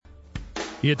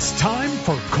It's time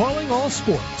for Calling All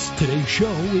Sports. Today's show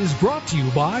is brought to you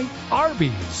by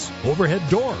Arby's, Overhead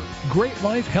Door, Great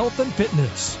Life Health and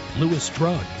Fitness, Lewis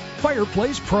Drug,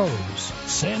 Fireplace Pros,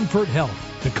 Sanford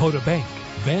Health, Dakota Bank,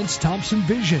 Vance Thompson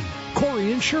Vision,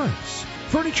 Corey Insurance,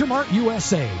 Furniture Mart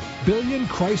USA, Billion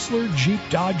Chrysler Jeep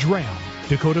Dodge Ram,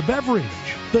 Dakota Beverage,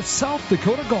 the South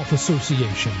Dakota Golf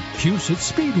Association, Puget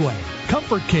Speedway,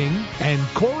 Comfort King, and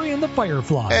Corey and the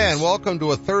Fireflies. And welcome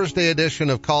to a Thursday edition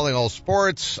of Calling All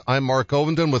Sports. I'm Mark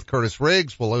Ovenden with Kurtiss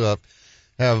Riggs. We'll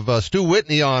have Stu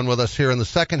Whitney on with us here in the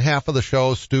second half of the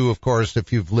show. Stu, of course,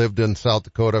 if you've lived in South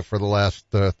Dakota for the last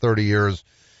 30 years,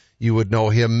 you would know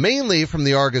him mainly from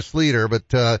the Argus Leader,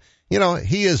 but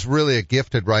he is really a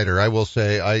gifted writer. I will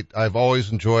say I've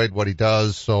always enjoyed what he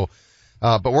does. So,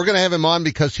 but we're going to have him on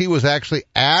because he was actually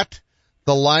at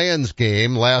the Lions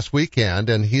game last weekend,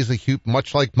 and he's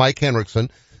much like Mike Henriksen.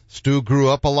 Stu grew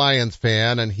up a Lions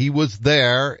fan, and he was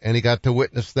there, and he got to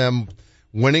witness them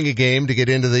winning a game to get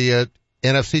into the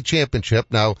NFC Championship.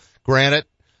 Now, granted,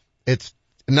 it's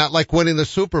not like winning the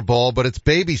Super Bowl, but it's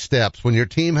baby steps. When your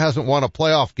team hasn't won a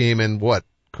playoff game in what,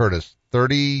 Kurtiss,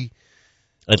 30?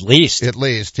 At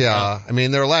least, yeah. I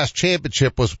mean, their last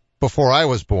championship was before I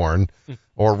was born,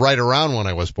 or right around when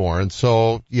I was born.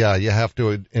 So, yeah, you have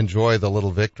to enjoy the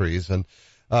little victories. And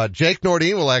Jake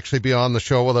Nordine will actually be on the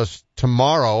show with us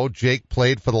tomorrow. Jake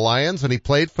played for the Lions, and he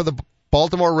played for the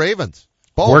Baltimore Ravens.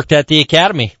 Both. Worked at the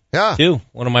academy, yeah, too.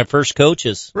 One of my first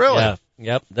coaches. Really? Yeah.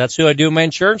 Yep. That's who I do my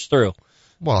insurance through.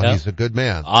 Well, yep. He's a good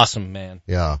man. Awesome man.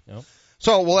 Yeah. Yep.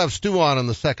 So we'll have Stu on in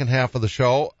the second half of the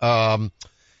show.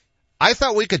 I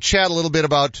thought we could chat a little bit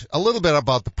about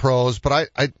the pros, but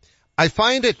I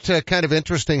find it kind of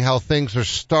interesting how things are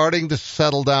starting to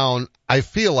settle down. I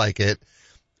feel like it.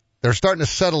 They're starting to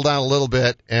settle down a little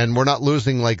bit, and we're not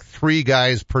losing like 3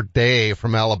 guys per day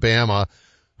from Alabama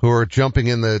who are jumping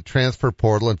in the transfer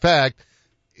portal. In fact,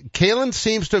 Kalen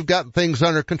seems to have gotten things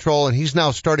under control, and he's now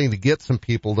starting to get some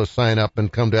people to sign up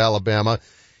and come to Alabama,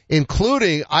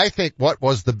 including, I think, what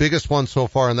was the biggest one so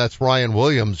far, and that's Ryan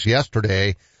Williams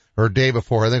yesterday, or day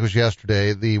before, I think it was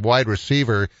yesterday, the wide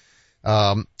receiver,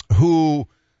 who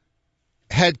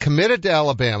had committed to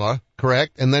Alabama,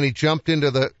 correct? And then he jumped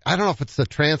into I don't know if it's the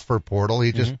transfer portal.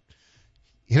 He doesn't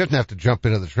have to jump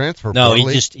into the transfer portal.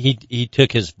 No, he took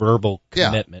his verbal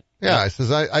commitment. Yeah. He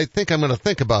says, I think I'm going to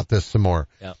think about this some more.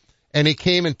 Yeah. And he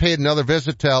came and paid another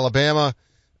visit to Alabama,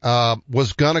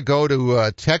 was going to go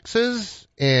to Texas,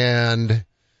 and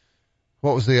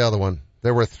what was the other one?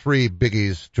 There were 3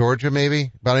 biggies. Georgia,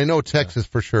 maybe? But I know Texas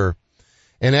for sure.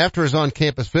 And after his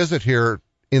on-campus visit here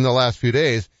in the last few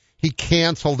days, he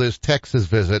canceled his Texas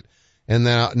visit, and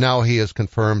now he is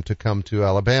confirmed to come to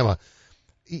Alabama.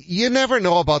 You never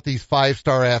know about these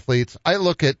 5-star athletes. I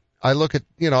look at,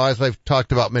 as I've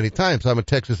talked about many times, I'm a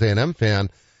Texas A&M fan,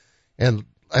 and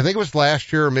I think it was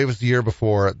last year or maybe it was the year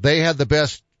before, they had the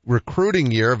best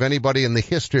recruiting year of anybody in the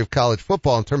history of college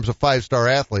football in terms of 5-star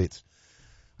athletes.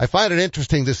 I find it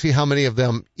interesting to see how many of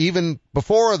them, even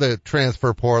before the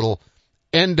transfer portal,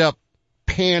 end up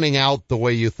panning out the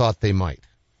way you thought they might.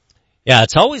 Yeah,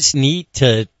 it's always neat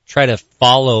to try to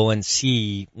follow and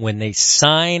see when they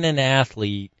sign an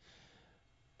athlete,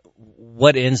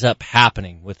 what ends up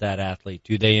happening with that athlete.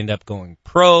 Do they end up going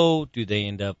pro? Do they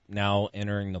end up now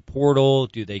entering the portal?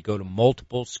 Do they go to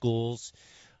multiple schools?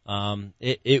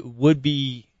 It would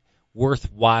be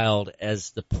worthwhile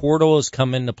as the portal has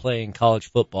come into play in college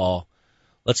football.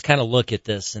 Let's kind of look at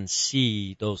this and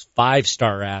see those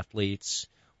 5-star athletes,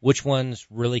 which ones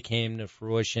really came to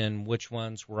fruition, which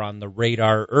ones were on the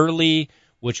radar early,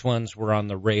 which ones were on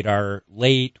the radar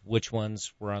late, which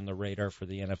ones were on the radar for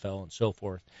the NFL and so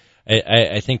forth.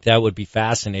 I think that would be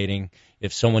fascinating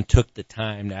if someone took the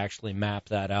time to actually map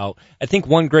that out. I think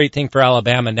one great thing for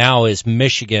Alabama now is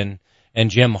Michigan and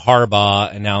Jim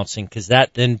Harbaugh announcing, because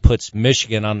that then puts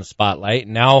Michigan on the spotlight.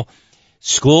 And now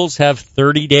schools have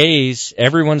 30 days.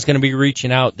 Everyone's going to be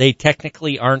reaching out. They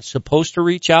technically aren't supposed to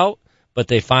reach out, but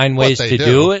they find ways to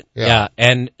do it. Yeah.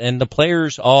 And the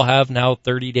players all have now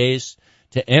 30 days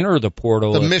to enter the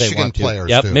portal if Michigan they want to. Players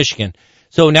yep, do. Michigan.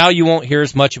 So now you won't hear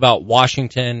as much about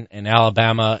Washington and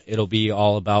Alabama. It'll be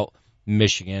all about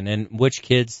Michigan, and which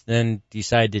kids then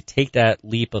decide to take that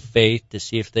leap of faith to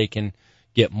see if they can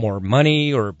get more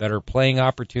money or a better playing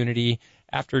opportunity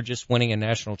after just winning a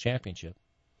national championship.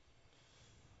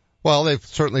 Well, they've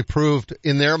certainly proved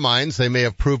in their minds, they may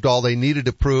have proved all they needed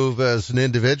to prove as an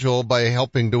individual by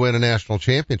helping to win a national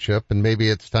championship, and maybe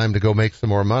it's time to go make some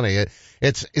more money.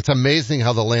 It's amazing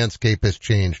how the landscape has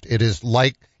changed.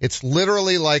 It's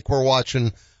literally like we're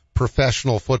watching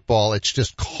professional football. It's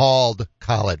just called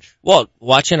college. Well,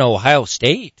 watching Ohio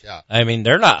State, Yeah. I mean,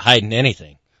 they're not hiding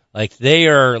anything. Like, they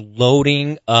are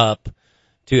loading up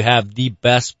to have the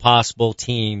best possible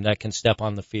team that can step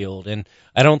on the field. And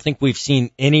I don't think we've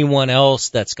seen anyone else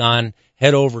that's gone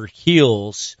head over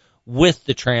heels with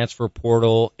the transfer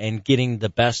portal and getting the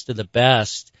best of the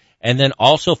best, and then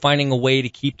also finding a way to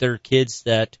keep their kids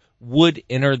that would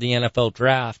enter the NFL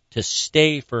draft to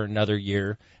stay for another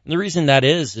year. And the reason that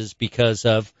is because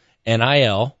of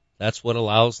NIL. That's what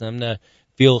allows them to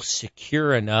feel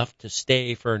secure enough to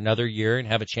stay for another year and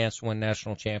have a chance to win a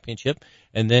national championship,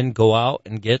 and then go out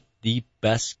and get the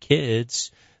best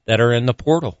kids that are in the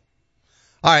portal.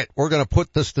 All right, we're going to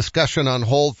put this discussion on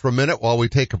hold for a minute while we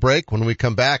take a break. When we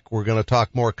come back, we're going to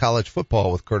talk more college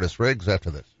football with Kurtiss Riggs after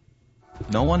this.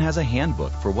 No one has a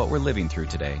handbook for what we're living through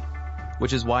today,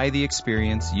 which is why the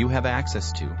experience you have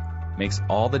access to makes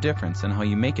all the difference in how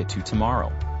you make it to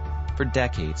tomorrow. For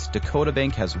decades, Dakota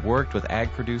Bank has worked with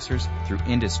ag producers through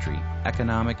industry,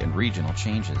 economic, and regional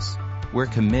changes. We're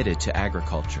committed to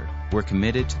agriculture. We're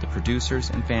committed to the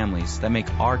producers and families that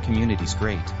make our communities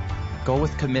great. Go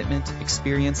with commitment,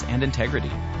 experience, and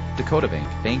integrity. Dakota Bank,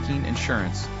 banking,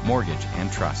 insurance, mortgage,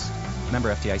 and trust.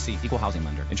 Member FDIC, equal housing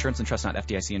lender. Insurance and trust not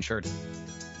FDIC insured.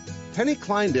 Penny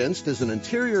Kleindienst is an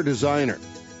interior designer.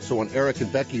 So when Eric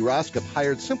and Becky Roskop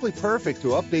hired Simply Perfect to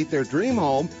update their dream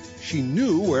home, she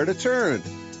knew where to turn.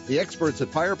 The experts at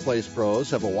Fireplace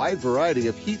Pros have a wide variety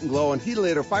of Heat and Glow and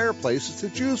Heatilator fireplaces to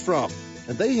choose from.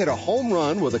 And they hit a home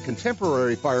run with a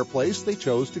contemporary fireplace they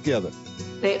chose together.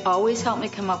 They always help me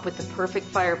come up with the perfect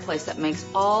fireplace that makes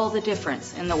all the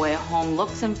difference in the way a home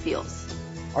looks and feels.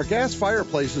 Our gas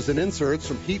fireplaces and inserts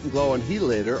from Heat and Glow and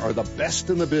Heatilator are the best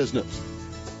in the business.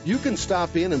 You can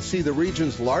stop in and see the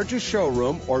region's largest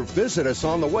showroom or visit us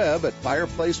on the web at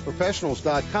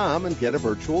fireplaceprofessionals.com and get a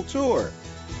virtual tour.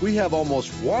 We have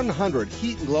almost 100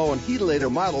 Heat and Glow and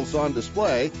Heatilator models on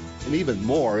display and even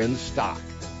more in stock.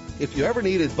 If you ever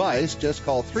need advice, just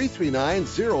call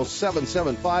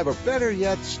 339-0775 or better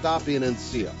yet, stop in and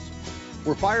see us.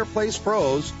 We're Fireplace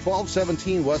Pros,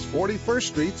 1217 West 41st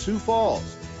Street, Sioux Falls.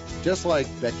 Just like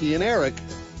Becky and Eric,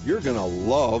 you're going to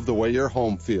love the way your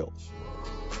home feels.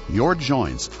 Your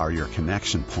joints are your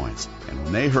connection points, and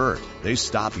when they hurt, they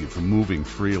stop you from moving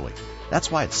freely.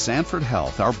 That's why at Sanford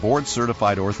Health, our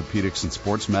board-certified orthopedics and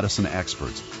sports medicine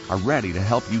experts are ready to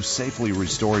help you safely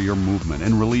restore your movement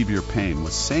and relieve your pain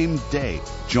with same-day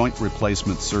joint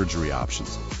replacement surgery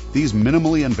options. These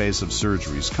minimally invasive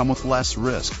surgeries come with less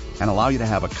risk and allow you to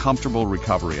have a comfortable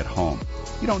recovery at home.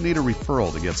 You don't need a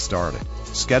referral to get started.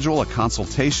 Schedule a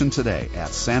consultation today at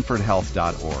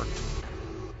sanfordhealth.org.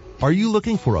 Are you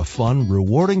looking for a fun,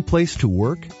 rewarding place to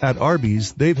work? At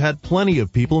Arby's, they've had plenty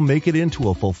of people make it into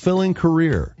a fulfilling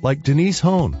career, like Denise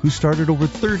Hone, who started over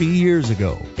 30 years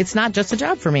ago. It's not just a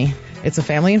job for me. It's a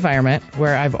family environment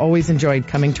where I've always enjoyed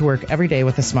coming to work every day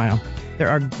with a smile. There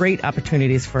are great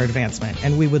opportunities for advancement,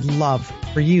 and we would love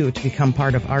for you to become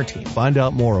part of our team. Find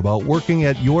out more about working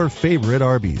at your favorite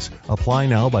Arby's. Apply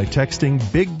now by texting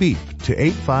Big Beef to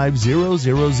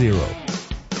 85000.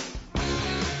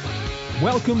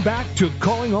 Welcome back to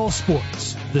Calling All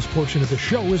Sports. This portion of the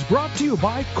show is brought to you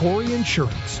by Corey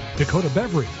Insurance, Dakota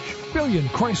Beverage, Billion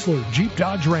Chrysler Jeep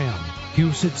Dodge Ram,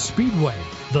 Huset Speedway,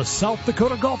 the South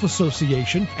Dakota Golf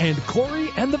Association, and Corey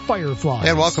and the Fireflies.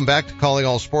 And welcome back to Calling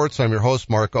All Sports. I'm your host,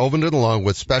 Mark Ovenden, along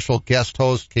with special guest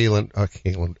host,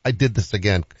 Kaylin. I did this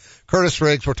again. Kurtiss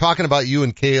Riggs. We're talking about you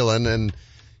and Kaylin, and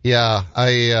yeah,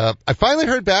 I finally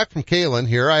heard back from Kaylin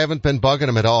here. I haven't been bugging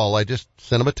him at all. I just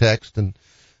sent him a text and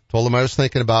told him I was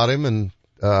thinking about him, and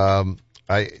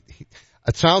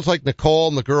it sounds like Nicole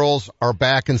and the girls are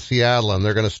back in Seattle, and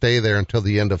they're going to stay there until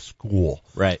the end of school.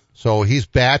 Right. So he's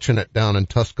batching it down in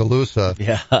Tuscaloosa.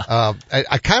 Yeah.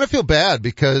 I kind of feel bad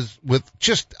because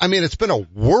it's been a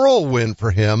whirlwind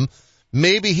for him.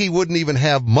 Maybe he wouldn't even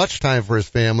have much time for his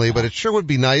family, but it sure would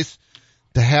be nice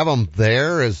to have him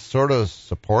there as sort of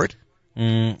support.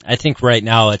 I think right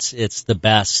now it's the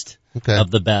best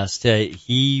of the best.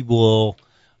 He will.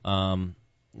 In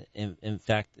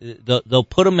fact, they'll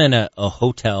put him in a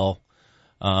hotel,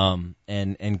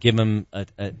 and give him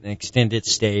an extended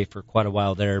stay for quite a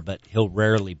while there, but he'll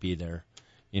rarely be there.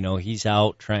 You know, he's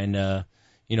out trying to,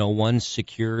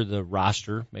 secure the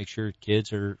roster, make sure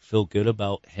kids feel good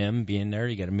about him being there.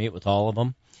 You got to meet with all of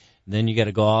them. Then you got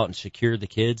to go out and secure the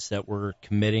kids that were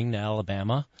committing to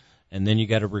Alabama, and then you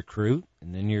got to recruit,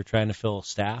 and then you're trying to fill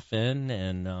staff in,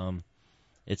 and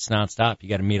it's nonstop. You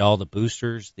got to meet all the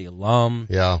boosters, the alum.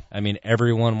 Yeah. I mean,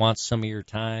 everyone wants some of your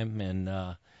time, and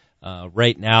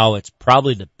right now it's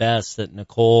probably the best that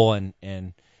Nicole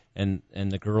and and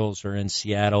the girls are in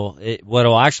Seattle. What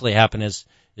will actually happen is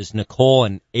Nicole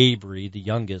and Avery, the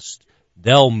youngest,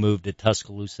 they'll move to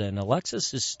Tuscaloosa, and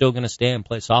Alexis is still going to stay and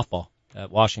play softball at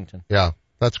Washington. Yeah,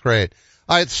 that's great.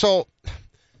 All right, so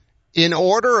in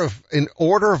order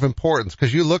of importance,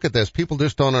 because you look at this, people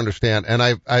just don't understand, and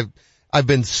I've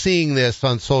been seeing this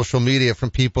on social media from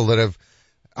people that have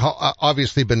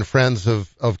obviously been friends of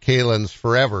Kaylin's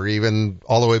forever, even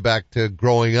all the way back to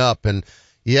growing up. And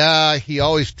yeah, he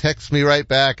always texts me right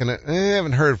back, and I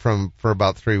haven't heard from him for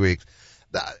about 3 weeks.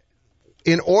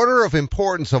 In order of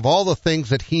importance of all the things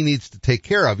that he needs to take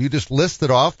care of, you just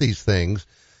listed off these things.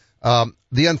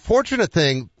 The unfortunate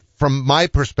thing from my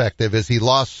perspective is he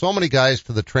lost so many guys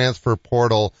to the transfer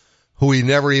portal who he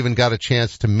never even got a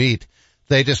chance to meet.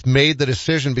 They just made the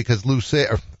decision because Lou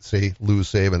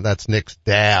Saban, that's Nick's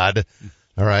dad.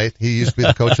 All right. He used to be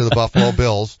the coach of the Buffalo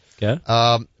Bills. Okay.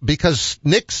 Because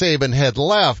Nick Saban had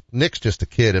left, Nick's just a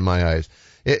kid in my eyes.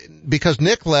 Because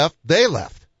Nick left, they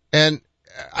left. And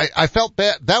I felt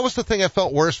bad. That was the thing I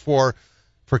felt worse for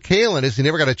Kaylin, is he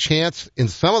never got a chance in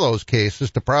some of those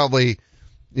cases to probably,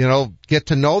 get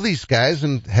to know these guys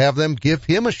and have them give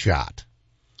him a shot.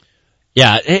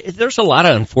 Yeah, there's a lot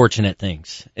of unfortunate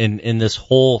things in this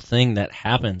whole thing that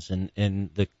happens in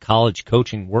the college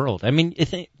coaching world. I mean,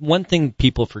 one thing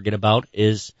people forget about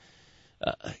is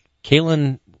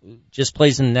Kaylin just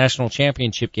plays in the national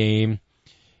championship game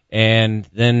and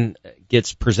then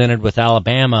gets presented with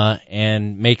Alabama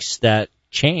and makes that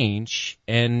change.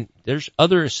 And there's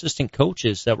other assistant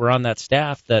coaches that were on that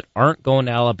staff that aren't going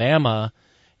to Alabama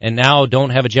and now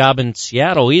don't have a job in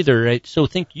Seattle either. Right? So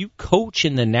think you coach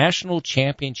in the national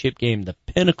championship game, the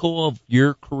pinnacle of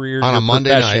your career, on your a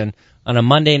Monday night. On a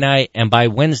Monday night, and by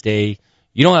Wednesday,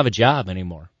 you don't have a job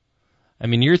anymore. I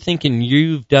mean, you're thinking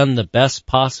you've done the best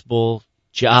possible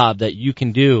job that you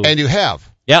can do. And you have.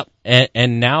 Yep.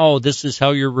 And now this is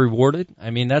how you're rewarded.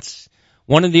 I mean, that's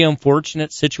one of the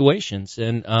unfortunate situations.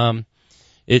 And,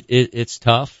 it's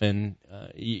tough, and,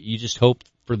 you just hope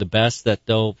for the best that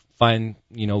they'll find,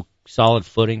 solid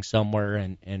footing somewhere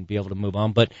and be able to move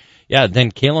on. But yeah,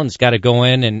 then Kaylin's got to go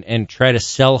in and try to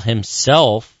sell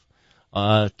himself,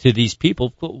 to these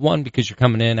people. One, because you're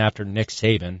coming in after Nick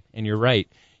Saban, and you're right.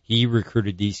 He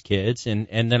recruited these kids, and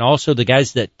then also the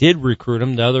guys that did recruit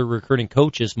them, the other recruiting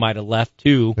coaches might have left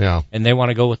too. Yeah. And they want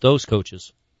to go with those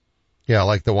coaches. Yeah,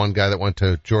 like the one guy that went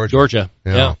to Georgia.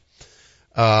 Yeah.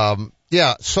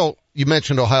 So you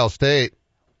mentioned Ohio State.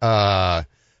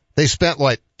 They spent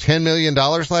 $10 million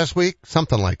last week,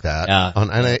 something like that, on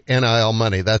NIL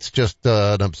money. That's just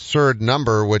an absurd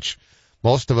number, which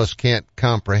most of us can't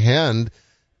comprehend.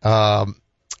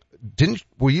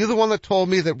 Were you the one that told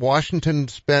me that Washington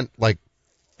spent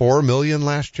 $4 million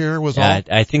last year? All?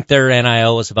 I think their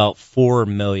NIL was about $4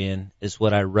 million, is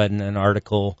what I read in an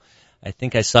article. I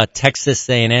think I saw Texas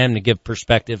A&M, to give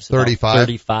perspectives,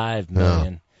 35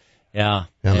 million. Yeah.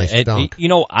 And they stunk.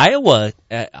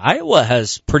 Iowa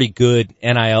has pretty good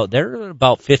NIL. They're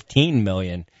about 15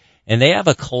 million, and they have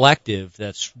a collective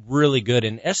that's really good.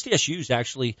 And SDSU's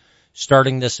actually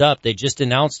starting this up. They just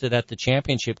announced it at the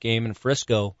championship game in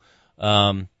Frisco,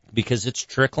 because it's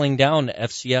trickling down to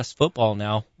FCS football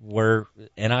now, where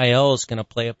NIL is going to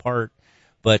play a part.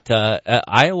 But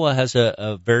Iowa has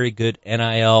a very good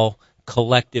NIL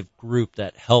collective group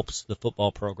that helps the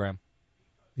football program.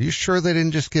 You sure they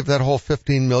didn't just give that whole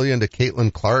 $15 million to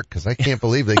Caitlin Clark? Because I can't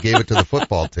believe they gave it to the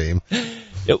football team.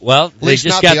 Well, they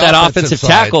just got that offensive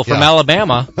tackle from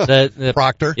Alabama.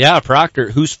 Proctor? Yeah,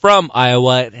 Proctor, who's from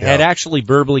Iowa, had actually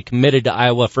verbally committed to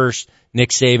Iowa first. Nick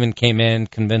Saban came in,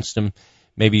 convinced him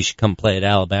maybe you should come play at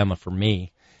Alabama for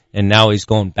me. And now he's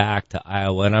going back to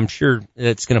Iowa, and I'm sure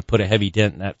it's going to put a heavy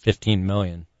dent in that $15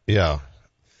 million. Yeah.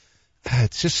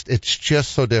 It's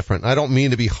just so different. I don't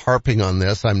mean to be harping on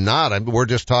this. I'm not. We're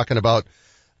just talking about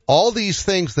all these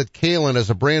things that Kaylin, as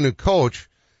a brand new coach,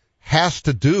 has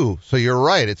to do. So you're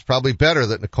right. It's probably better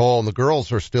that Nicole and the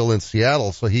girls are still in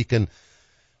Seattle so he can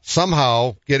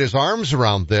somehow get his arms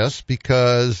around this,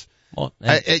 because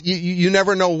you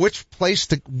never know which place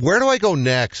where do I go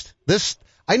next?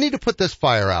 I need to put this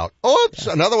fire out. Oops,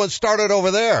 another one started over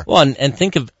there. Well, and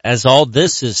think of, as all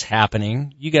this is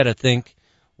happening, you got to think,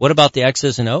 what about the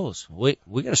X's and O's? We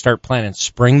got to start planning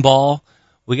spring ball.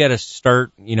 We got to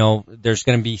start, there's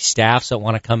going to be staffs that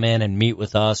want to come in and meet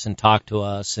with us and talk to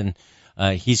us, and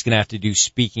he's going to have to do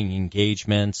speaking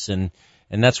engagements, and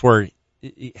that's where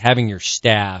having your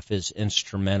staff is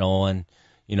instrumental. And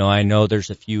I know there's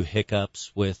a few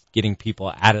hiccups with getting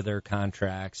people out of their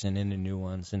contracts and into new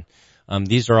ones, and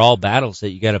these are all battles that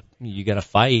you got to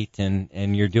fight,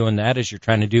 and you're doing that as you're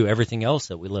trying to do everything else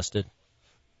that we listed.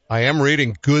 I am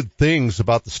reading good things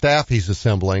about the staff he's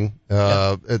assembling.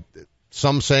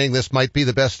 Some saying this might be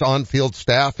the best on-field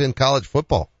staff in college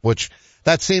football, which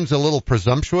that seems a little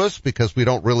presumptuous because we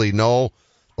don't really know.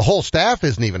 The whole staff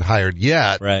isn't even hired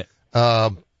yet. Right.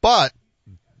 But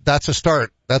that's a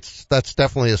start. That's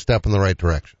definitely a step in the right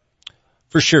direction.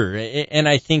 For sure. And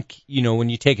I think, when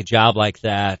you take a job like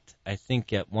that, I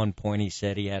think at one point he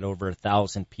said he had over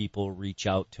 1,000 people reach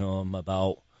out to him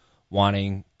about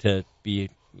wanting to be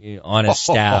on his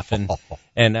staff.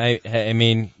 And I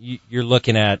mean, you're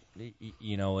looking at,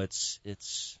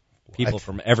 it's people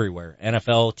from everywhere.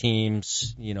 NFL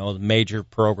teams, the major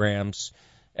programs.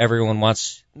 Everyone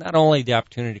wants not only the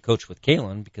opportunity to coach with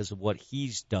Kalen because of what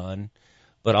he's done,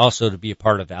 but also to be a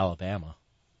part of Alabama.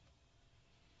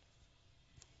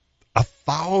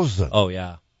 1,000. Oh,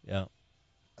 yeah. Yeah.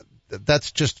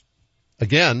 That's just,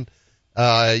 again,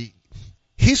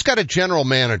 he's got a general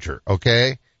manager,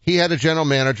 okay? He had a general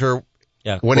manager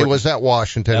when he was at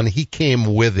Washington, and he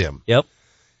came with him. Yep.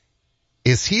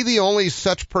 Is he the only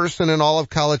such person in all of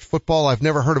college football? I've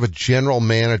never heard of a general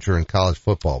manager in college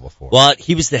football before. Well,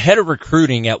 he was the head of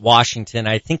recruiting at Washington.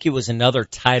 I think it was another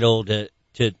title to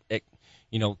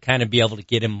kind of be able to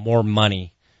get him more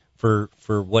money for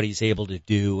what he's able to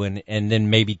do and then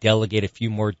maybe delegate a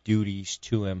few more duties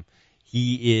to him.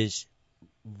 He is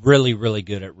really, really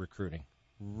good at recruiting.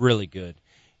 Really good.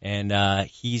 And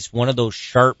he's one of those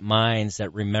sharp minds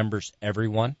that remembers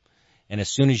everyone. And as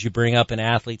soon as you bring up an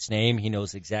athlete's name, he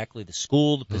knows exactly the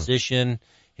school, the position,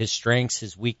 his strengths,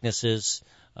 his weaknesses,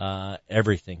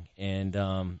 everything. And,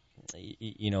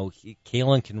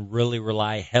 Kalen can really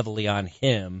rely heavily on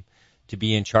him to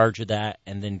be in charge of that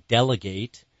and then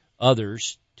delegate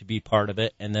others to be part of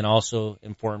it. And then also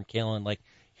inform Kalen, like,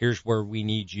 here's where we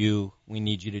need you. We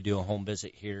need you to do a home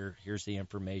visit here. Here's the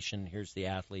information. Here's the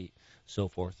athlete, so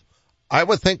forth. I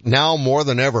would think now more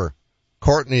than ever,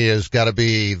 Courtney has got to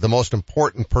be the most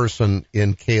important person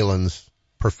in Kalen's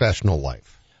professional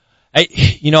life. I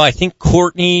think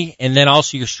Courtney and then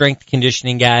also your strength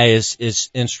conditioning guy is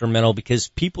instrumental because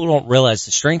people don't realize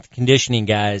the strength conditioning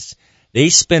guys, they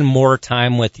spend more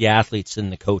time with the athletes than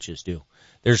the coaches do.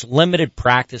 There's limited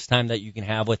practice time that you can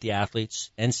have with the athletes.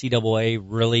 NCAA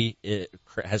really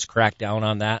has cracked down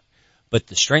on that. But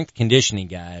the strength conditioning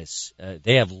guys,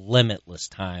 they have limitless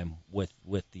time with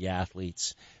the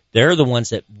athletes. They're the ones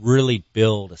that really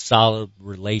build a solid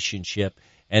relationship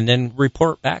and then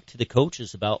report back to the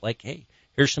coaches about like, hey,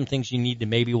 here's some things you need to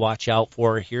maybe watch out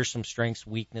for. Here's some strengths,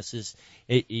 weaknesses.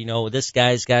 This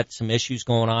guy's got some issues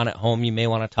going on at home you may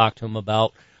want to talk to him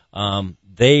about.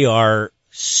 They are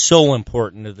so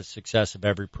important to the success of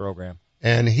every program.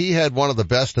 And he had one of the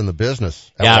best in the business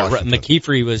at Washington.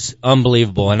 McKeefrey was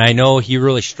unbelievable. And I know he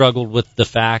really struggled with the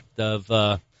fact of,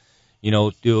 do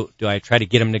I try to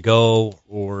get him to go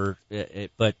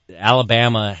but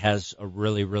Alabama has a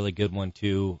really, really good one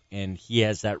too. And he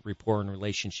has that rapport and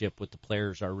relationship with the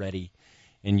players already.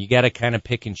 And you got to kind of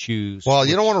pick and choose. Well,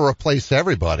 you don't want to replace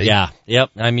everybody. Yeah.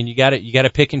 Yep. I mean, you got to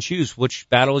pick and choose which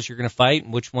battles you're going to fight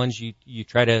and which ones you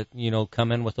try to,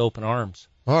 come in with open arms.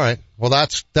 All right. Well,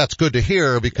 that's good to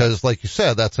hear because like you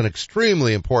said, that's an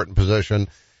extremely important position.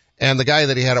 And the guy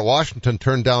that he had at Washington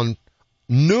turned down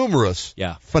numerous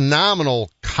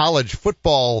phenomenal college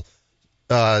football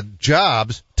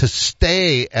jobs to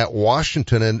stay at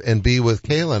Washington and be with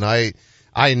Kalen.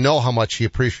 I know how much he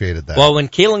appreciated that. Well, when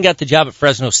Kalen got the job at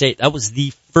Fresno State, that was the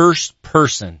first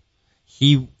person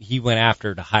he went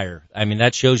after to hire. I mean,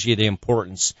 that shows you the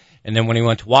importance. And then when he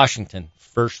went to Washington,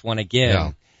 first one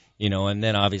again, and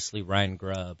then obviously Ryan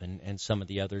Grubb and some of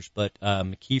the others. But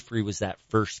McKeefrey was that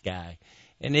first guy.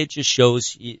 And it just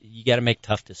shows you got to make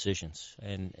tough decisions.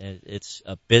 And it's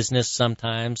a business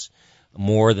sometimes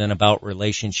more than about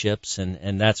relationships.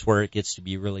 And that's where it gets to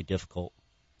be really difficult.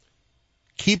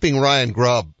 Keeping Ryan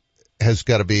Grubb has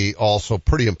got to be also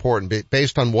pretty important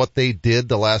based on what they did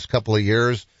the last couple of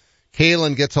years.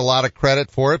 Kalen gets a lot of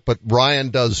credit for it, but Ryan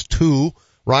does too.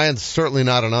 Ryan's certainly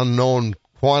not an unknown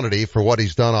quantity for what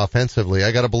he's done offensively.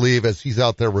 I got to believe as he's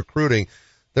out there recruiting,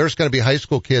 there's going to be high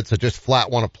school kids that just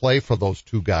flat want to play for those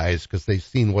two guys because they've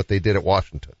seen what they did at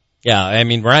Washington. Yeah, I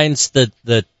mean, Ryan's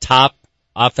the top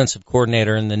offensive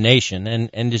coordinator in the nation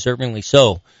and deservingly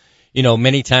so.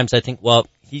 Many times I think, well,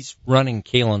 he's running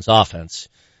Kalen's offense,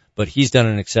 but he's done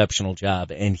an exceptional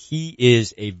job and he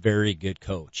is a very good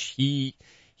coach. He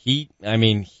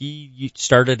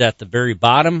started at the very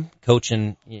bottom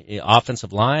coaching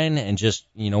offensive line and just,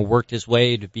 worked his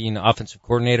way to being offensive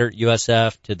coordinator at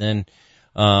USF to then,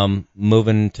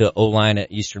 moving to O-line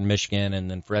at Eastern Michigan and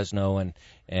then Fresno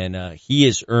and he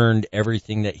has earned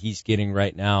everything that he's getting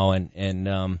right now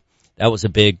and that was a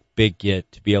big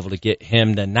get to be able to get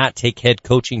him to not take head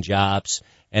coaching jobs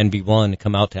and be willing to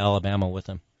come out to Alabama with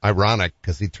him. Ironic,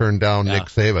 because he turned down Nick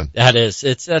Saban.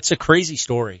 That's a crazy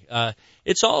story.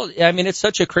 It's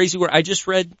such a crazy word. I just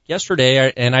read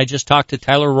yesterday, and I just talked to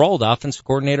Tyler Roll, the offensive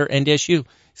coordinator at NDSU.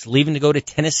 He's leaving to go to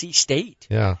Tennessee State.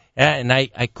 Yeah. And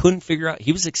I couldn't figure out,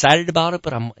 he was excited about it,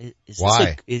 but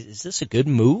why? Is this a good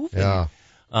move? Yeah.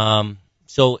 And,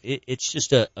 so it's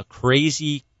just a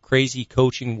crazy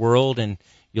coaching world, and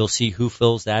you'll see who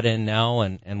fills that in now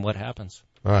and what happens.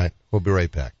 All right. We'll be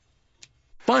right back.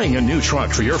 Buying a new truck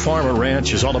for your farm or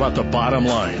ranch is all about the bottom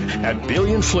line. At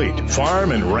Billion Fleet,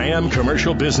 Farm and Ram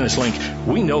Commercial Business Link,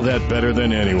 we know that better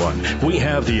than anyone. We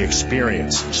have the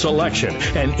experience, selection,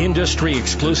 and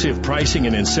industry-exclusive pricing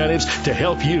and incentives to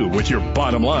help you with your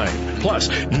bottom line. Plus,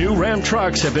 new Ram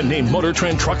trucks have been named Motor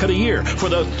Trend Truck of the Year for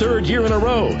the 3rd year in a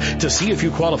row. To see if you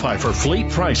qualify for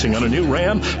fleet pricing on a new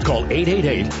Ram, call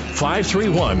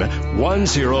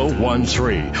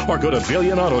 888-531-1013 or go to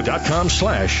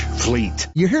billionauto.com/fleet.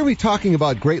 You hear me talking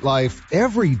about Great Life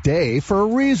every day for a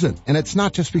reason, and it's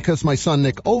not just because my son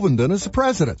Nick Ovenden is the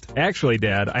president. Actually,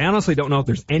 Dad, I honestly don't know if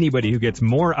there's anybody who gets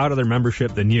more out of their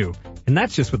membership than you. And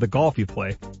that's just with the golf you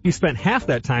play. You spent half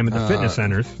that time at the fitness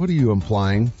centers. What are you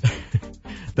implying?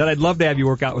 That I'd love to have you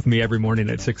work out with me every morning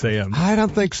at 6 a.m. I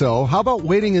don't think so. How about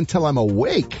waiting until I'm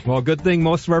awake? Well, good thing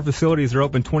most of our facilities are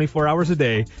open 24 hours a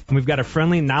day, and we've got a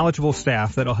friendly, knowledgeable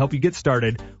staff that'll help you get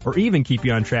started or even keep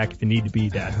you on track if you need to be,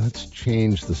 Dad. Let's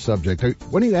change the subject.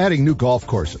 When are you adding new golf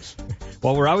courses?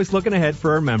 Well, we're always looking ahead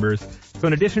for our members. So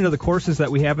in addition to the courses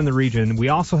that we have in the region, we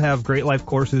also have Great Life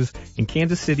courses in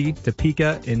Kansas City,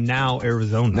 Topeka, and now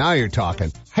Arizona. Now you're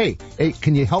talking. Hey,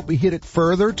 can you help me hit it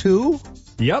further, too?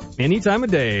 Yep, any time of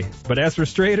day. But as for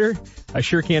straighter, I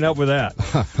sure can't help with that.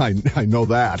 I know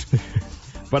that.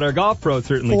 But our golf pros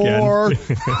certainly can.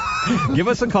 Give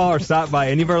us a call or stop by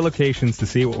any of our locations to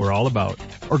see what we're all about.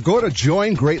 Or go to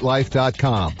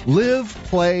joingreatlife.com. Live,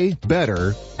 play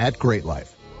better at Great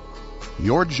Life.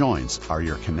 Your joints are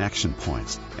your connection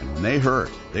points, and when they hurt,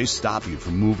 they stop you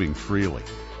from moving freely.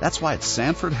 That's why at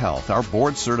Sanford Health, our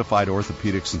board-certified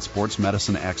orthopedics and sports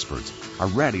medicine experts are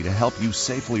ready to help you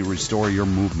safely restore your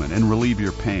movement and relieve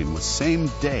your pain with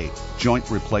same-day joint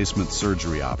replacement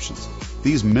surgery options.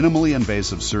 These minimally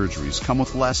invasive surgeries come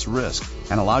with less risk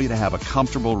and allow you to have a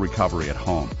comfortable recovery at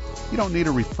home. You don't need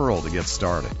a referral to get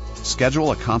started. Schedule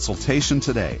a consultation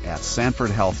today at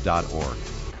sanfordhealth.org.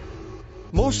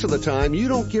 Most of the time, you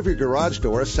don't give your garage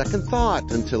door a second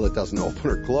thought until it doesn't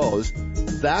open or close.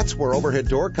 That's where Overhead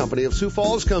Door Company of Sioux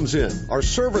Falls comes in. Our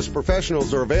service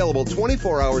professionals are available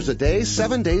 24 hours a day,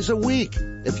 7 days a week.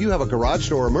 If you have a garage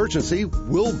door emergency,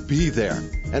 we'll be there.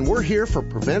 And we're here for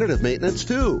preventative maintenance,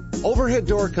 too. Overhead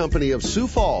Door Company of Sioux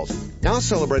Falls, now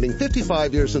celebrating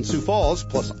 55 years in Sioux Falls,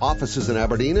 plus offices in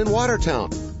Aberdeen and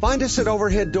Watertown. Find us at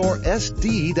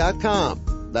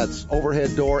overheaddoorsd.com. That's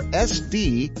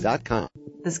overheaddoorsd.com.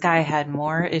 This guy had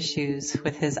more issues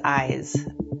with his eyes.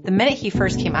 The minute he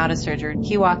first came out of surgery,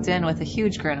 he walked in with a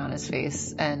huge grin on his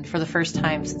face, and for the first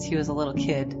time since he was a little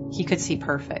kid, he could see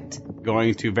perfect.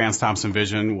 Going to Vance Thompson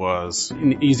Vision was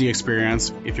an easy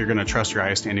experience. If you're going to trust your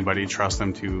eyes to anybody, trust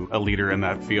them to a leader in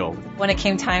that field. When it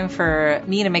came time for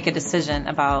me to make a decision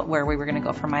about where we were going to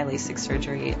go for my LASIK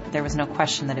surgery, there was no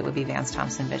question that it would be Vance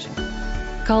Thompson Vision.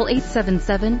 Call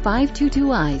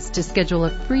 877-522-EYES to schedule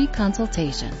a free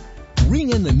consultation.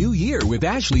 Ring in the new year with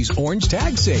Ashley's Orange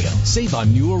Tag Sale. Save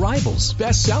on new arrivals,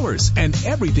 best sellers, and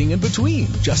everything in between.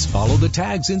 Just follow the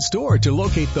tags in store to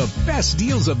locate the best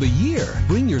deals of the year.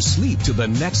 Bring your sleep to the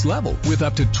next level with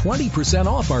up to 20%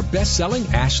 off our best-selling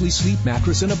Ashley Sleep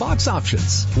Mattress in a Box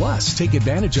options. Plus, take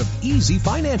advantage of easy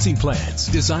financing plans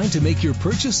designed to make your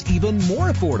purchase even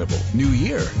more affordable. New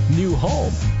year, new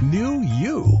home, new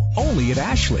you. Only at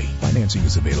Ashley. Financing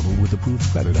is available with approved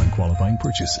credit on qualifying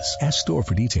purchases. Ask store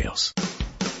for details.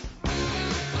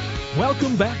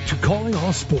 Welcome back to Calling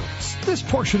All Sports. This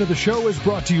portion of the show is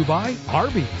brought to you by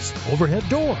Arby's, Overhead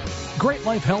Door, Great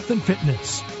Life Health and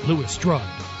Fitness, Lewis Drug,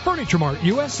 Furniture Mart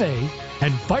USA,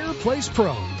 and Fireplace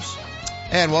Pros.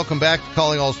 And welcome back to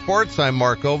Calling All Sports. I'm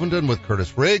Mark Ovenden with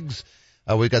Curtis Riggs.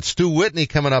 We've got Stu Whitney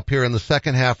coming up here in the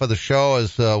second half of the show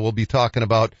as we'll be talking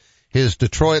about his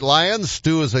Detroit Lions.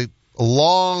 Stu is a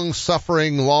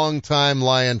long-suffering, long-time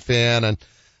Lion fan, and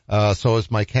so is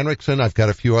Mike Henriksen. I've got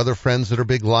a few other friends that are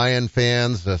big Lion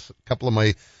fans. A couple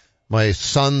of my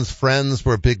son's friends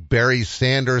were big Barry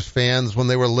Sanders fans when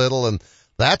they were little, and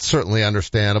that's certainly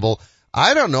understandable.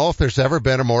 I don't know if there's ever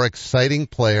been a more exciting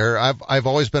player. I've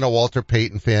always been a Walter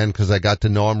Payton fan because I got to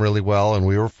know him really well and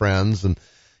we were friends, and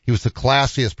he was the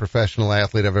classiest professional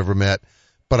athlete I've ever met.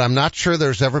 but I'm not sure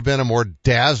there's ever been a more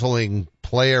dazzling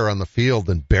player on the field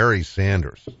than Barry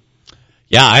Sanders.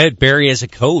 Yeah, I had Barry as a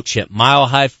coach at Mile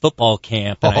High Football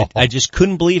Camp, and I just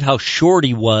couldn't believe how short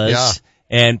he was,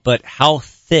 but how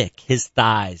thick his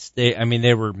thighs.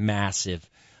 They were massive.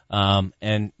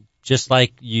 And just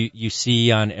like you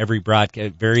see on every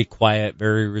broadcast, very quiet,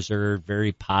 very reserved,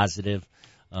 very positive.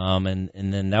 And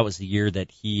then that was the year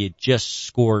that he had just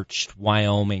scorched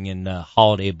Wyoming in the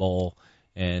Holiday Bowl,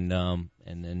 and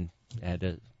then had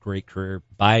a great career.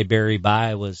 Bye, Barry,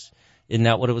 bye isn't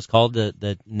that what it was called?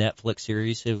 The Netflix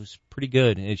series? It was pretty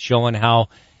good. And it's showing how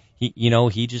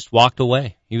he just walked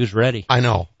away. He was ready. I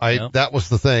know. That was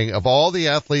the thing. Of all the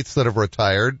athletes that have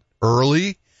retired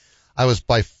early, I was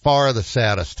by far the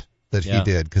saddest that he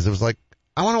did, because it was like,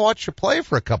 I want to watch you play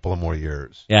for a couple of more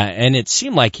years. Yeah, and it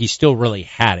seemed like he still really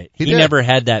had it. He never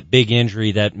had that big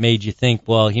injury that made you think,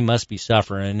 well, he must be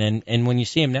suffering. And when you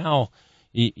see him now,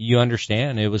 you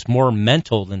understand it was more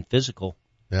mental than physical.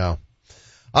 Yeah.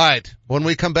 All right. When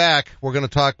we come back, we're going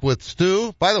to talk with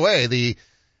Stu. By the way, the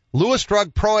Lewis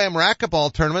Drug Pro-Am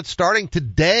Racquetball Tournament starting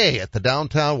today at the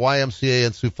downtown YMCA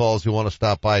in Sioux Falls. You want to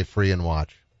stop by, free and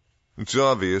watch. It's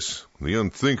obvious. The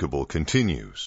unthinkable continues.